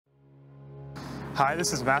Hi,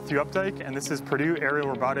 this is Matthew Updike, and this is Purdue Aerial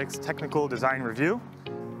Robotics Technical Design Review.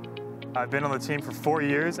 I've been on the team for 4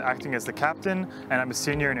 years, acting as the captain, and I'm a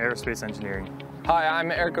senior in aerospace engineering. Hi,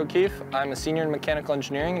 I'm Eric O'Keefe. I'm a senior in mechanical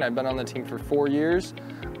engineering, and I've been on the team for 4 years.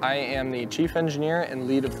 I am the chief engineer and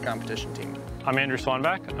lead of the competition team. I'm Andrew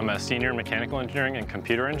Swanback. I'm a senior in mechanical engineering and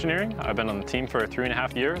computer engineering. I've been on the team for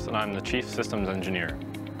 3.5 years, and I'm the chief systems engineer.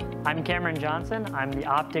 I'm Cameron Johnson. I'm the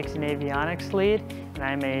optics and avionics lead, and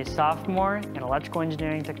I'm a sophomore in electrical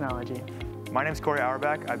engineering technology. My name's Corey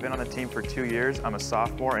Auerbach. I've been on the team for 2 years. I'm a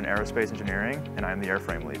sophomore in aerospace engineering, and I'm the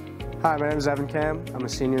airframe lead. Hi, my name is Evan Cam. I'm a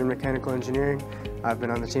senior in mechanical engineering. I've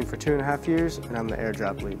been on the team for 2.5 years, and I'm the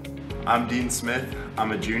airdrop lead. I'm Dean Smith.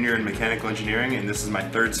 I'm a junior in mechanical engineering, and this is my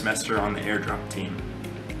 3rd semester on the airdrop team.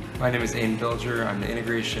 My name is Aiden Bilger. I'm the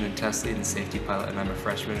integration and test lead and safety pilot, and I'm a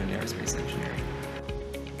freshman in aerospace engineering.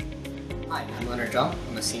 Hi, I'm Leonard Jung.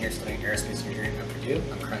 I'm a senior studying aerospace engineering at Purdue.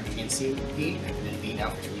 I'm currently in CUP and I've been in B now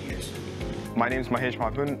for 2 years. My name is Mahesh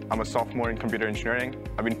Mathun. I'm a sophomore in computer engineering.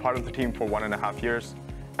 I've been part of the team for 1.5 years,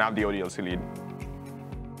 and I'm the ODLC lead.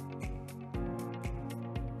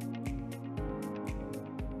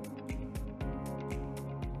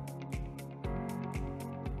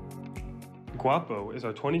 Guapo is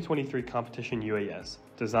our 2023 competition UAS,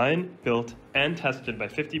 designed, built, and tested by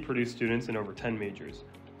 50 Purdue students in over 10 majors.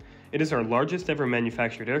 It is our largest ever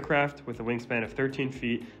manufactured aircraft with a wingspan of 13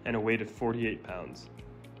 feet and a weight of 48 pounds.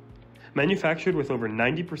 Manufactured with over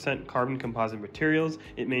 90% carbon composite materials,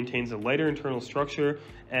 it maintains a lighter internal structure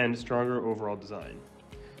and stronger overall design.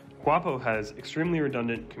 Guapo has extremely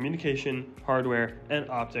redundant communication, hardware, and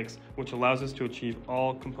optics, which allows us to achieve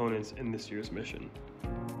all components in this year's mission.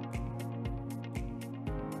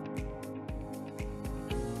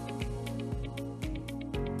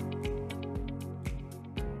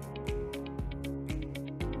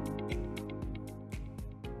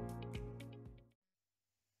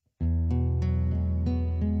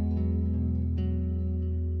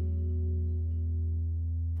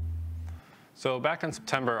 So back in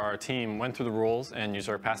September, our team went through the rules and used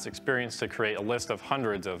our past experience to create a list of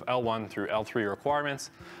hundreds of L1 through L3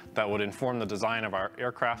 requirements that would inform the design of our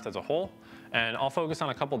aircraft as a whole. And I'll focus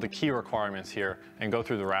on a couple of the key requirements here and go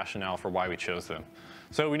through the rationale for why we chose them.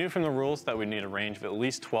 So we knew from the rules that we'd need a range of at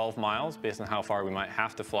least 12 miles based on how far we might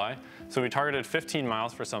have to fly. So we targeted 15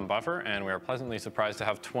 miles for some buffer, and we are pleasantly surprised to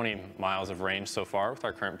have 20 miles of range so far with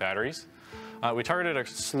our current batteries. We targeted a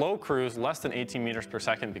slow cruise less than 18 meters per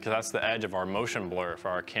second because that's the edge of our motion blur for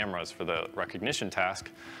our cameras for the recognition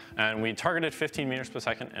task. And we targeted 15 meters per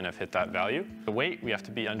second and have hit that value. The weight, we have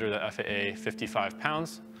to be under the FAA 55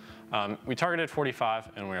 pounds. We targeted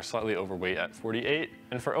 45 and we are slightly overweight at 48.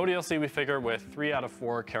 And for ODLC, we figure with 3 out of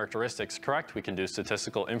 4 characteristics correct, we can do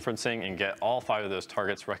statistical inferencing and get all 5 of those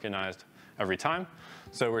targets recognized every time.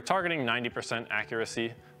 So we're targeting 90%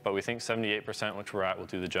 accuracy, but we think 78%, which we're at, will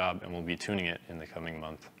do the job, and we'll be tuning it in the coming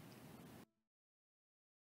month.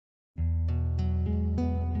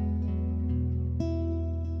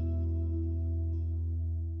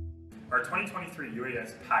 Our 2023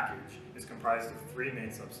 UAS package is comprised of 3 main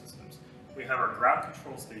subsystems. We have our ground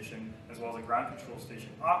control station, as well as a ground control station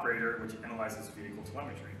operator, which analyzes vehicle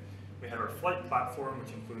telemetry. We have our flight platform,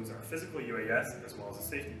 which includes our physical UAS, as well as a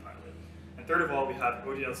safety pilot. And third of all, we have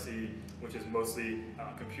ODLC, which is mostly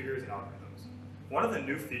computers and algorithms. One of the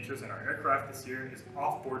new features in our aircraft this year is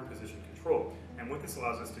off-board position control. And what this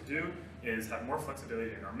allows us to do is have more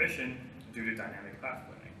flexibility in our mission due to dynamic path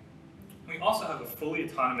planning. We also have a fully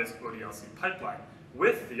autonomous ODLC pipeline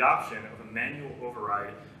with the option of a manual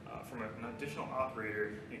override from an additional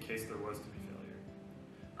operator in case there was to be failure.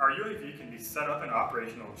 Our UAV can be set up and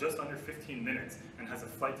operational just under 15 minutes and has a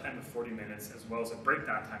flight time of 40 minutes as well as a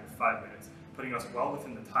breakdown time of 5 minutes, putting us well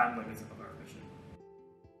within the time limits of our mission.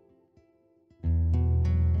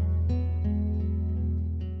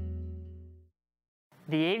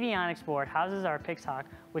 The avionics board houses our Pixhawk,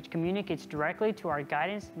 which communicates directly to our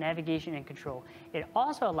guidance, navigation, and control. It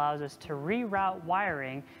also allows us to reroute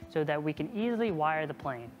wiring so that we can easily wire the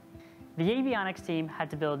plane. The avionics team had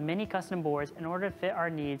to build many custom boards in order to fit our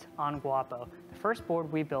needs on Guapo. The first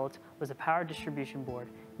board we built was a power distribution board.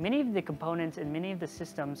 Many of the components and many of the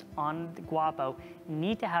systems on the Guapo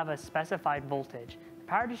need to have a specified voltage. The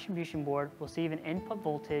power distribution board will receive an input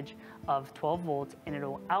voltage of 12 volts and it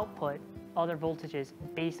will output other voltages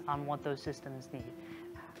based on what those systems need.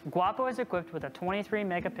 Guapo is equipped with a 23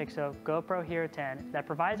 megapixel GoPro Hero 10 that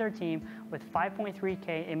provides our team with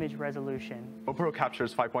 5.3K image resolution. GoPro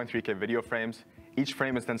captures 5.3K video frames. Each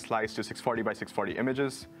frame is then sliced to 640 by 640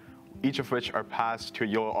 images. each of which are passed to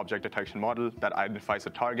your object detection model that identifies the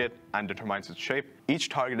target and determines its shape. Each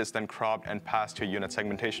target is then cropped and passed to a unit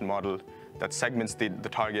segmentation model that segments the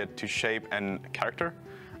target to shape and character.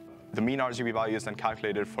 The mean RGB value is then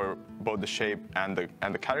calculated for both the shape and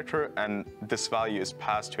the character, and this value is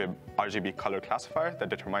passed to a RGB color classifier that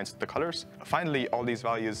determines the colors. Finally, all these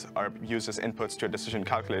values are used as inputs to a decision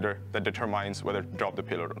calculator that determines whether to drop the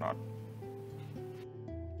payload or not.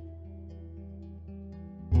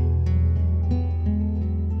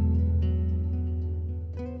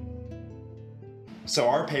 So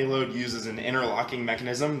our payload uses an interlocking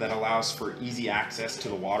mechanism that allows for easy access to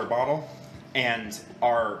the water bottle, and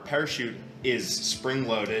our parachute is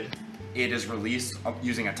spring-loaded. It is released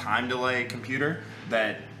using a time delay computer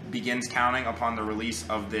that begins counting upon the release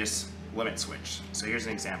of this limit switch. So here's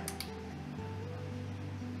an example.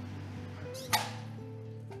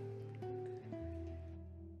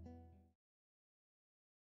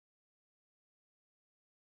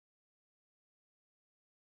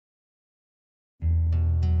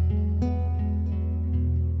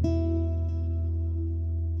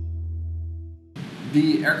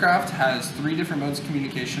 The aircraft has 3 different modes of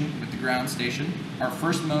communication with the ground station. Our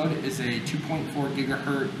first mode is a 2.4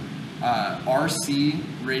 gigahertz RC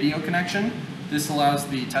radio connection. This allows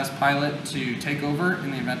the test pilot to take over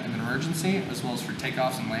in the event of an emergency, as well as for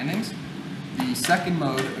takeoffs and landings. The second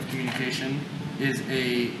mode of communication is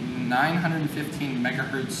a 915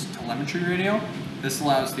 megahertz telemetry radio. This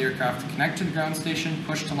allows the aircraft to connect to the ground station,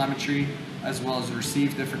 push telemetry, as well as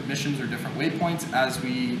receive different missions or different waypoints as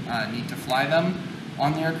we need to fly them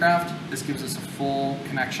on the aircraft. This gives us a full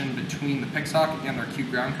connection between the Pixhawk and our Cube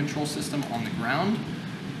ground control system on the ground.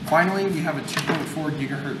 Finally, we have a 2.4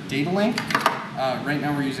 gigahertz data link. Right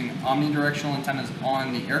now we're using omnidirectional antennas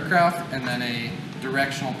on the aircraft and then a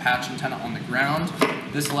directional patch antenna on the ground.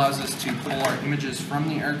 This allows us to pull our images from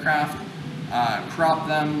the aircraft, crop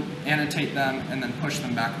them, annotate them, and then push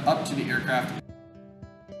them back up to the aircraft.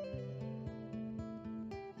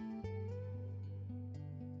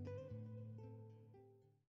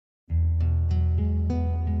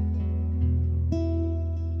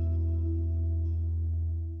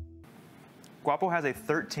 Guapo has a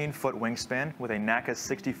 13-foot wingspan with a NACA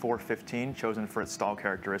 6415 chosen for its stall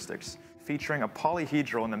characteristics, featuring a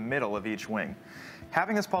polyhedral in the middle of each wing.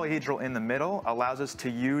 Having this polyhedral in the middle allows us to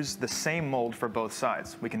use the same mold for both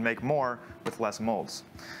sides. We can make more with less molds.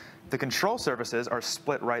 The control surfaces are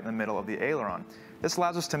split right in the middle of the aileron. This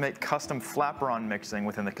allows us to make custom flaperon mixing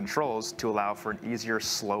within the controls to allow for an easier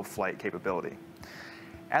slow flight capability.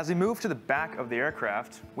 As we move to the back of the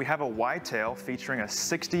aircraft, we have a wide tail featuring a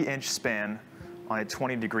 60-inch span on a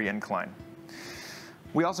 20-degree incline.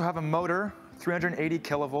 We also have a motor, 380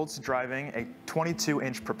 kilovolts, driving a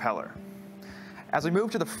 22-inch propeller. As we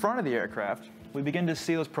move to the front of the aircraft, we begin to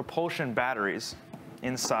see those propulsion batteries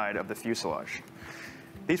inside of the fuselage.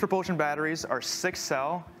 These propulsion batteries are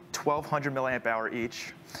 6-cell, 1,200 milliamp hour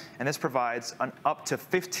each, and this provides up to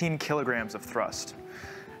 15 kilograms of thrust.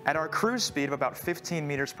 At our cruise speed of about 15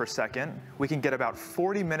 meters per second, we can get about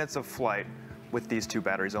 40 minutes of flight with these 2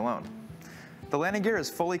 batteries alone. The landing gear is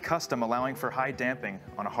fully custom, allowing for high damping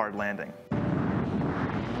on a hard landing.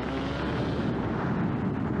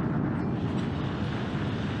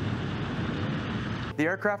 The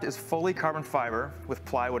aircraft is fully carbon fiber with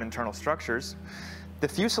plywood internal structures. The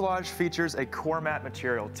fuselage features a core mat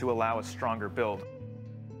material to allow a stronger build,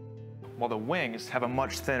 while the wings have a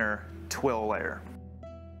much thinner twill layer.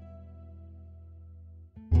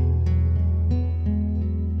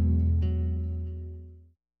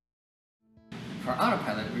 For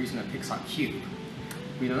autopilot, we're using a Pixhawk Cube.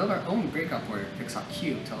 We developed our own breakout board, Pixhawk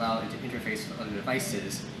Cube, to allow it to interface with other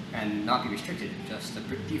devices and not be restricted to just the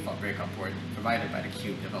default breakout board provided by the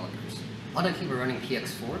Cube developers. On the Cube, we're running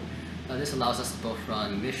PX4. This allows us to both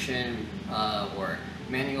run mission or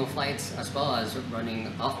manual flights, as well as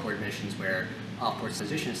running off-board missions where off-board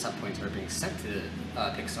position set points are being sent to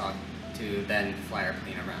Pixhawk to then fly our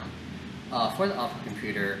plane around. For the off-board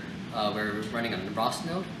computer, we're running a ROS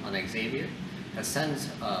node on Xavier that sends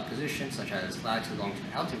positions such as latitude, longitude,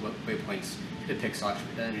 altitude waypoints to the Pixhawk,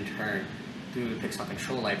 which then in turn, through the Pixhawk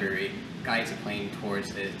control library, guides the plane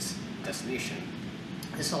towards its destination.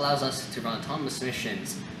 This allows us to run autonomous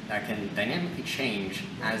missions that can dynamically change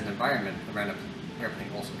as an environment around an airplane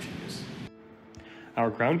also changes. Our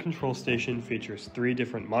ground control station features 3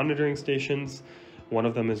 different monitoring stations. One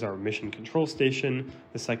of them is our mission control station,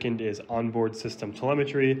 the second is onboard system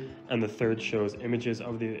telemetry, and the third shows images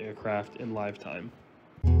of the aircraft in live time.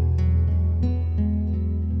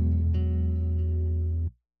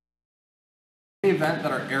 In the event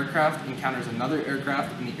that our aircraft encounters another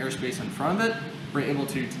aircraft in the airspace in front of it, we're able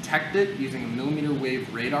to detect it using a millimeter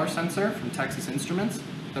wave radar sensor from Texas Instruments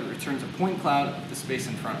that returns a point cloud of the space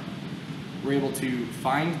in front of it. We're able to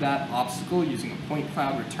find that obstacle using a point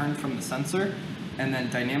cloud returned from the sensor and then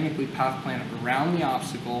dynamically path plan around the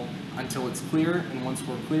obstacle until it's clear, and once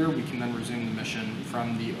we're clear, we can then resume the mission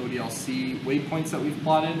from the ODLC waypoints that we've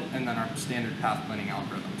plotted and then our standard path planning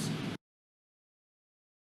algorithms.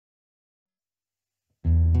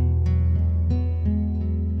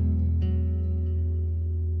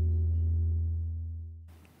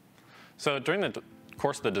 So during the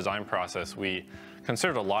course of the design process, we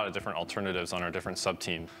considered a lot of different alternatives on our different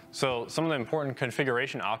sub-teams. So some of the important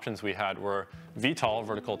configuration options we had were VTOL,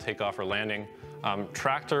 vertical takeoff or landing,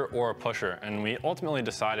 tractor, or a pusher. And we ultimately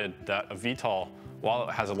decided that a VTOL, while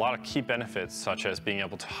it has a lot of key benefits, such as being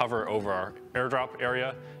able to hover over our airdrop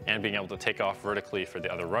area and being able to take off vertically for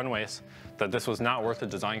the other runways, that this was not worth the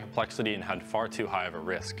design complexity and had far too high of a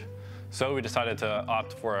risk. So we decided to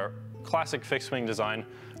opt for a classic fixed-wing design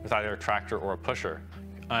with either a tractor or a pusher.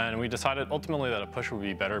 And we decided ultimately that a pusher would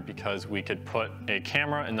be better because we could put a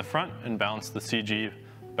camera in the front and balance the CG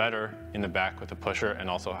better in the back with the pusher and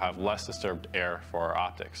also have less disturbed air for our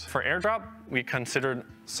optics. For airdrop, we considered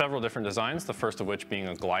several different designs, the first of which being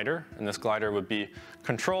a glider. And this glider would be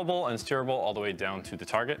controllable and steerable all the way down to the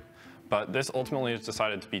target. But this ultimately was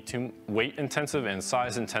decided to be too weight intensive and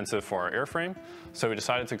size intensive for our airframe. So we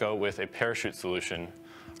decided to go with a parachute solution.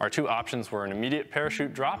 Our two options were an immediate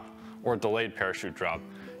parachute drop or delayed parachute drop.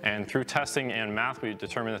 And through testing and math, we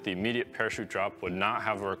determined that the immediate parachute drop would not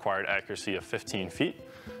have the required accuracy of 15 feet.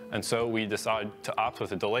 And so we decided to opt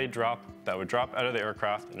with a delayed drop that would drop out of the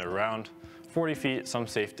aircraft and around 40 feet, some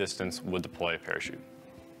safe distance, would deploy a parachute.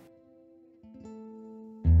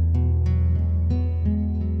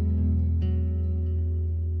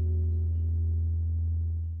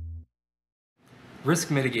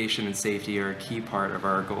 Risk mitigation and safety are a key part of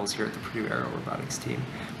our goals here at the Purdue Aero Robotics team.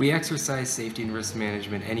 We exercise safety and risk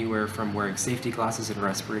management anywhere from wearing safety glasses and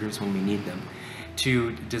respirators when we need them,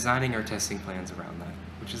 to designing our testing plans around that,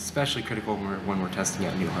 which is especially critical when we're testing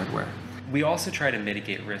out new hardware. We also try to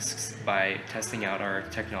mitigate risks by testing out our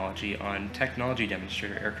technology on technology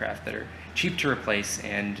demonstrator aircraft that are cheap to replace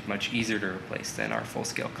and much easier to replace than our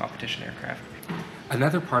full-scale competition aircraft.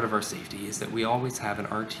 Another part of our safety is that we always have an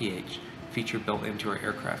RTH feature built into our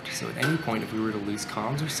aircraft, so at any point if we were to lose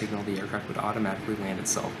comms or signal, the aircraft would automatically land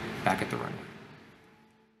itself back at the runway.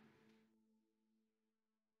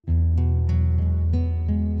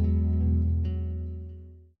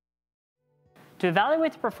 To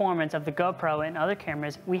evaluate the performance of the GoPro and other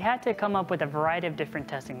cameras, we had to come up with a variety of different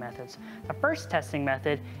testing methods. The first testing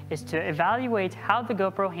method is to evaluate how the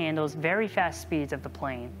GoPro handles very fast speeds of the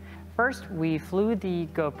plane. First, we flew the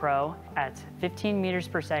GoPro at 15 meters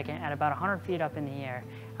per second at about 100 feet up in the air.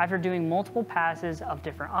 After doing multiple passes of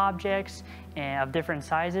different objects and of different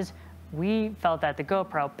sizes, we felt that the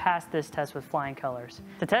GoPro passed this test with flying colors.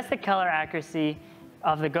 To test the color accuracy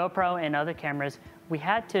of the GoPro and other cameras, we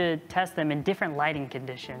had to test them in different lighting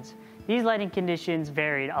conditions. These lighting conditions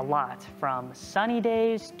varied a lot, from sunny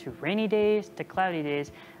days to rainy days to cloudy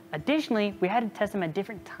days. Additionally, we had to test them at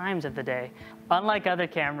different times of the day. Unlike other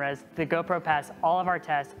cameras, the GoPro passed all of our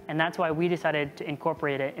tests, and that's why we decided to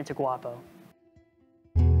incorporate it into Guapo.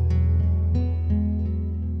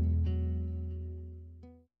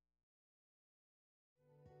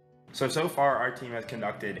 So far our team has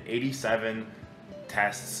conducted 87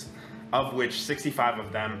 tests, of which 65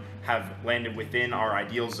 of them have landed within our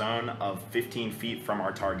ideal zone of 15 feet from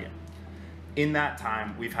our target. In that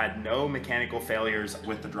time, we've had no mechanical failures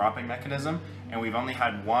with the dropping mechanism, and we've only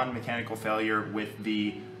had one mechanical failure with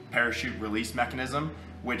the parachute release mechanism,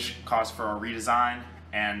 which caused for our redesign,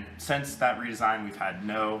 and since that redesign, we've had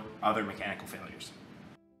no other mechanical failures.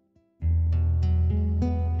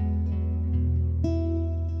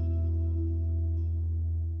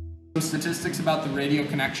 Some statistics about the radio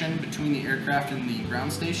connection between the aircraft and the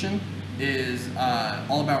ground station is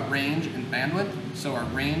all about range and bandwidth. So our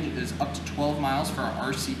range is up to 12 miles for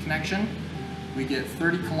our RC connection. We get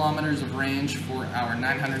 30 kilometers of range for our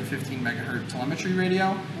 915 megahertz telemetry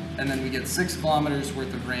radio, and then we get 6 kilometers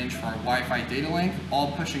worth of range for our Wi-Fi data link,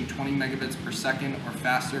 all pushing 20 megabits per second or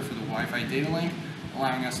faster for the Wi-Fi data link,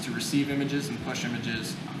 allowing us to receive images and push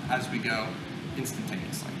images as we go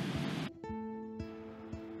instantaneously.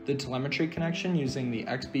 The telemetry connection using the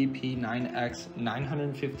XBP9X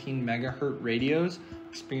 915 megahertz radios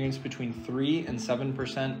experienced between 3 and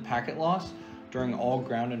 7% packet loss during all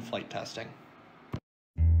ground and flight testing.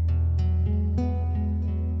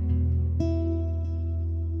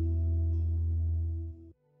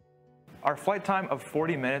 Our flight time of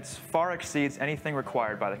 40 minutes far exceeds anything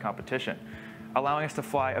required by the competition, allowing us to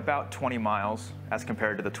fly about 20 miles as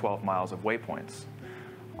compared to the 12 miles of waypoints.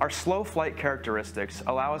 Our slow flight characteristics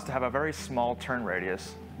allow us to have a very small turn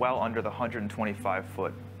radius, well under the 125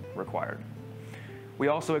 foot required. We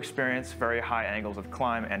also experience very high angles of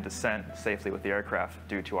climb and descent safely with the aircraft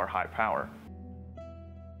due to our high power.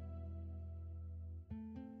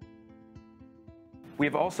 We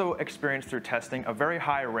have also experienced through testing a very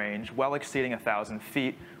high range, well exceeding 1,000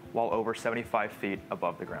 feet, while over 75 feet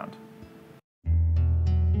above the ground.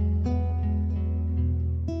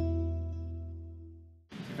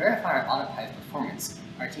 To verify our autopilot performance,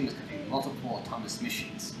 our team is conducting multiple autonomous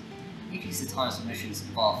missions. Each of these autonomous missions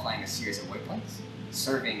involve flying a series of waypoints,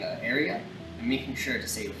 surveying an area, and making sure to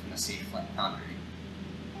stay within a safe flight boundary.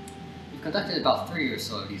 We've conducted about 30 or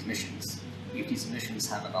so of these missions. Each of these missions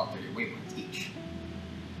have about 30 waypoints each.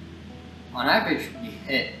 On average, we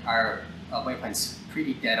hit our waypoints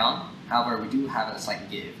pretty dead on, however we do have a slight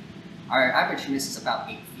give. Our average miss is about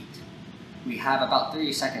 8 feet. We have about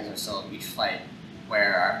 30 seconds or so of each flight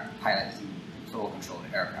where our pilot is in total control of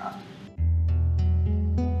the aircraft.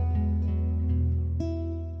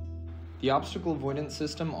 The obstacle avoidance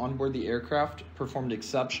system on board the aircraft performed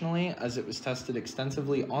exceptionally as it was tested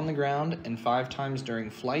extensively on the ground and 5 times during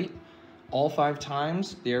flight. All 5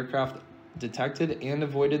 times, the aircraft detected and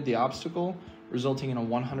avoided the obstacle, resulting in a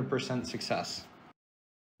 100% success.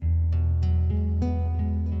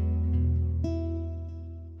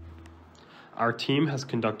 Our team has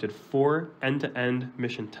conducted 4 end-to-end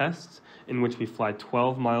mission tests in which we fly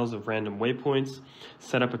 12 miles of random waypoints,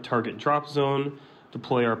 set up a target drop zone,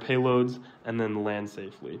 deploy our payloads, and then land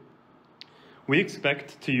safely. We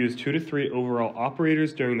expect to use 2 to 3 overall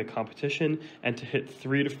operators during the competition and to hit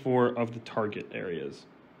 3 to 4 of the target areas.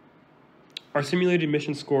 Our simulated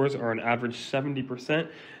mission scores are on average 70%,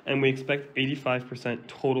 and we expect 85%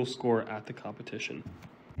 total score at the competition.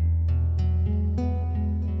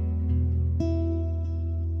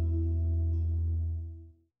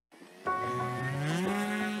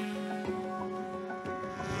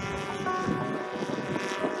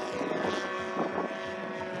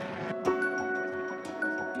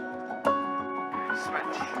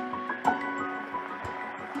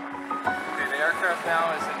 Aircraft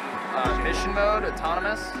now is in mission mode,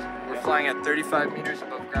 autonomous. We're flying at 35 meters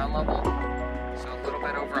above ground level, so a little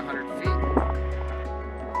bit over 100 feet.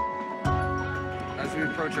 As we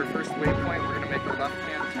approach our first waypoint, we're going to make a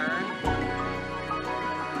left-hand turn.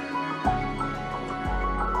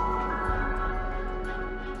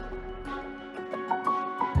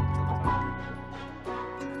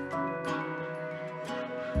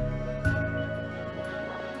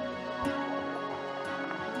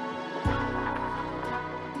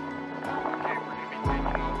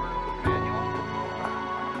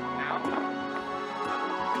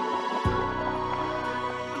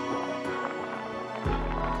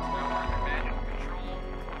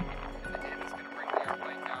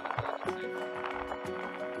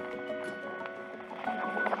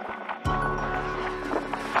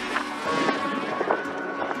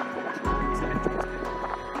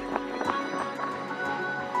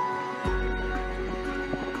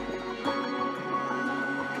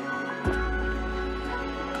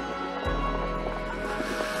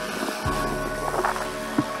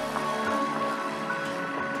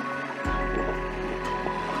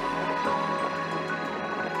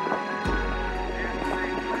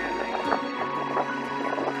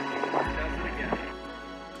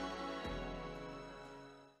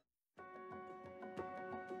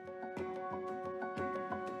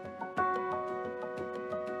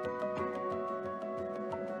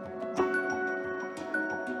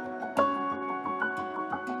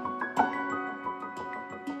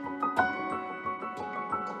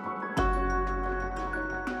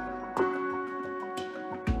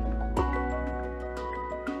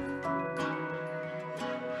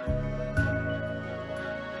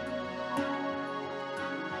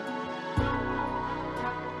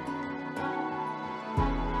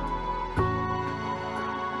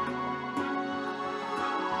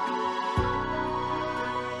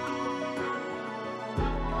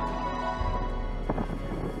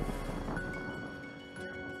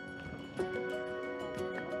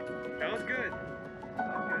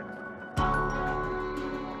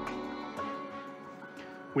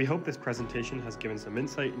 We hope this presentation has given some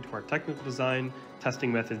insight into our technical design,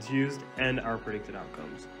 testing methods used, and our predicted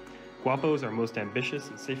outcomes. Guapo is our most ambitious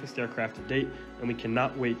and safest aircraft to date, and we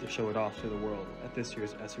cannot wait to show it off to the world at this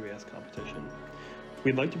year's SUAS competition.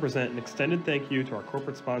 We'd like to present an extended thank you to our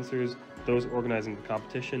corporate sponsors, those organizing the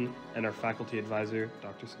competition, and our faculty advisor,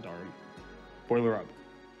 Dr. Sundaram. Boiler up.